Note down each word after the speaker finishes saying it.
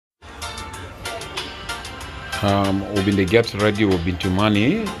We'll be get radio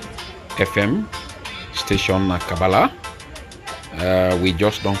Bintumani FM station na Kabala. We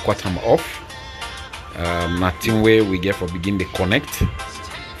just don't cut them off. Nothing way we get for begin the connect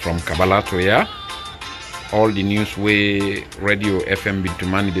from Kabala to here. All the news way radio FM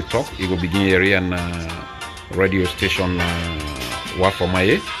Bintumani they talk, it will begin area and radio station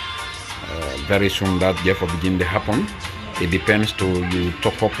Wafomaye. Very soon that get for begin to happen. It depends to you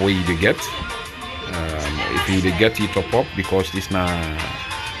top up where you get. If you get it top up because this na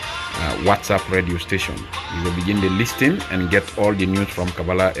WhatsApp radio station, you will begin the listing and get all the news from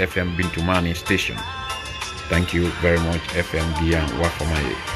Kabala FM Bintumani station. Thank you very much, FM Dia Wafomaye.